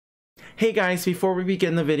Hey guys, before we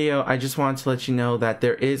begin the video, I just wanted to let you know that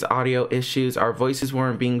there is audio issues. Our voices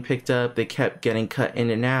weren't being picked up. They kept getting cut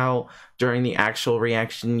in and out. During the actual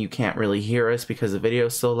reaction, you can't really hear us because the video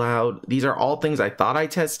is so loud. These are all things I thought I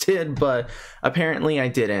tested, but apparently I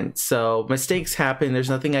didn't. So mistakes happen. There's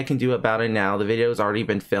nothing I can do about it now. The video has already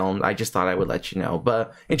been filmed. I just thought I would let you know.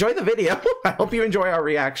 But enjoy the video. I hope you enjoy our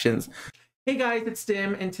reactions. Hey guys, it's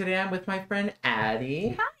Dim, and today I'm with my friend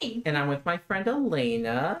Addie. Hi. And I'm with my friend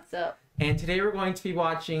Elena. What's up? And today we're going to be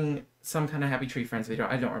watching some kind of Happy Tree Friends video.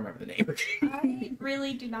 I don't remember the name. I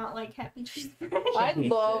really do not like Happy Tree Friends. I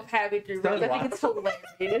love Happy Tree Friends. I think it's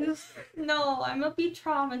hilarious. No, I'm gonna be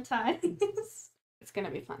traumatized. It's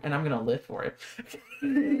gonna be fun. And I'm gonna live for it.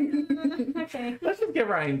 Okay. Let's just get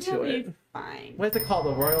right into It'll it. be fine. What's it called?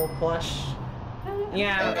 The Royal Plush?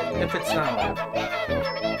 Yeah, if it's not.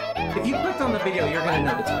 If you clicked on the video, you're gonna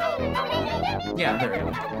know the title. Yeah, there you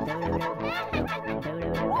go.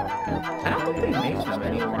 I don't think they make them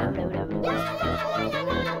anymore.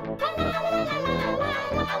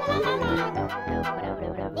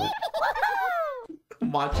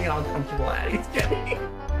 I'm watching how uncomfortable Addie's getting.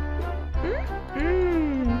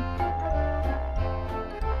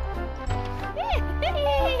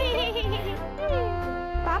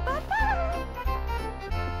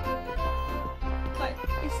 What?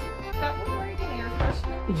 Is that what we're getting air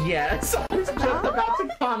freshener? Yes, I was just about to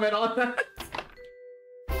comment on that.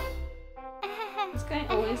 This guy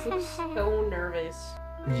always looks so nervous.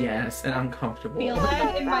 Yes, and uncomfortable. Feel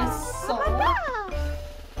that in my soul. I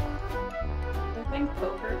think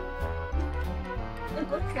poker.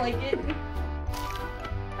 It looks like it.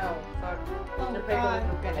 Oh, fuck. Oh, The God.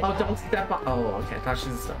 pickle is Oh, gonna don't step on. Oh, okay. I thought she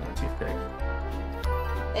was stepping on a toothpick.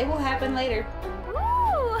 It will happen later.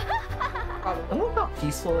 I Probably. love how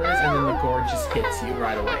peaceful it is, and then the gore just hits you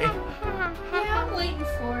right away. Yeah, I'm waiting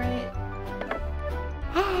for it.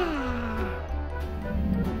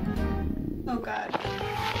 Oh God.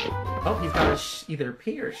 Oh, he's got a either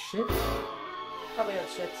pee or shit. Probably those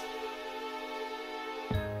shits.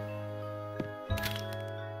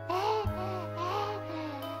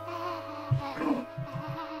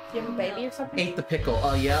 Do you have a baby or something? Ate the pickle.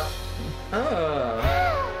 Oh, yeah. Oh.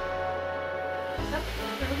 That's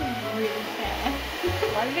really bad.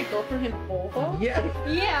 Why did it go through him whole though? Yeah.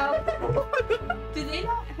 Yeah. Do they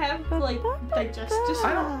not have like digestive?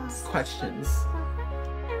 I don't. Questions.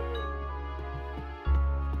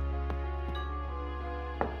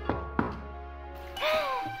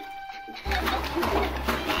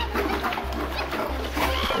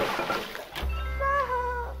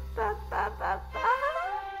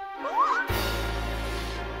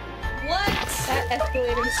 What? That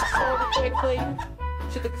escalated so quickly.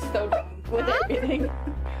 She looks so dumb with everything.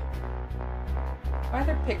 Why are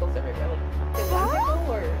there pickles everywhere? Like, is it one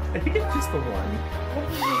pickle or I think it's just the one. what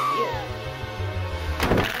is this here?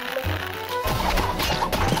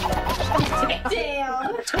 Damn.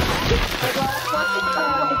 I'm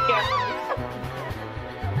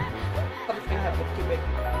just gonna have to keep it.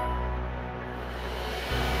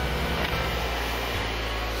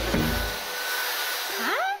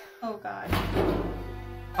 Oh God.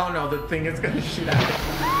 Oh no, the thing is gonna shoot at it.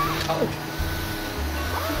 Oh.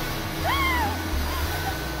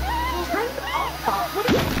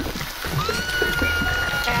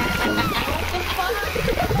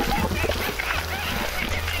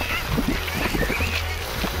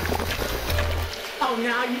 Oh,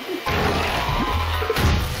 now you.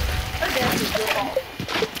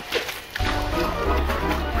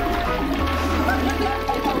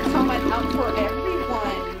 It's coming out for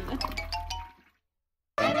everyone.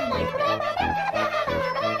 I don't like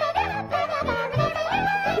that.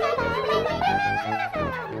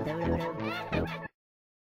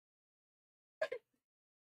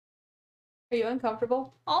 Are you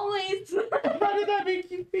uncomfortable? Always How did that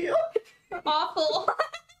make you feel? awful.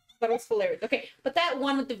 That was hilarious. Okay, but that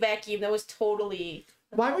one with the vacuum, that was totally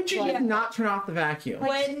Why would you Yeah. just not turn off the vacuum? like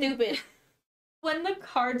When- stupid. When the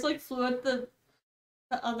cards like flew at the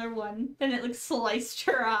other one, then it like sliced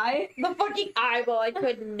her eye. The fucking eyeball, I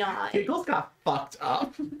could not. Giggles got fucked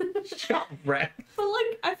up. She got wrecked. But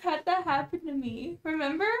like I've had that happen to me.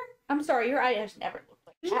 Remember? I'm sorry, your eye has never looked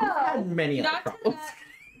like that. I've had many other Not to problems. that.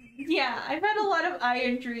 Yeah, I've had a lot of eye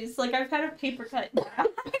injuries. Like I've had a paper cut in my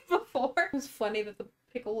eye before. It was funny that the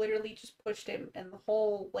pickle literally just pushed him and the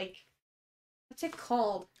whole, like, what's it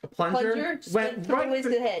called? A plunger, Just went went through right his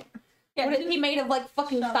through. head. Yeah, What is he made of, like,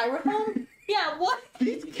 fucking Shut styrofoam? yeah, what?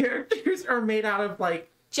 These characters are made out of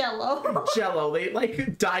like Jello. Jello. They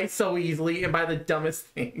like die so easily and by the dumbest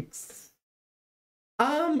things.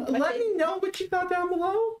 Let me know what you thought down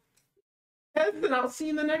below. Yes, and I'll see you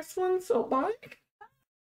in the next one. So bye.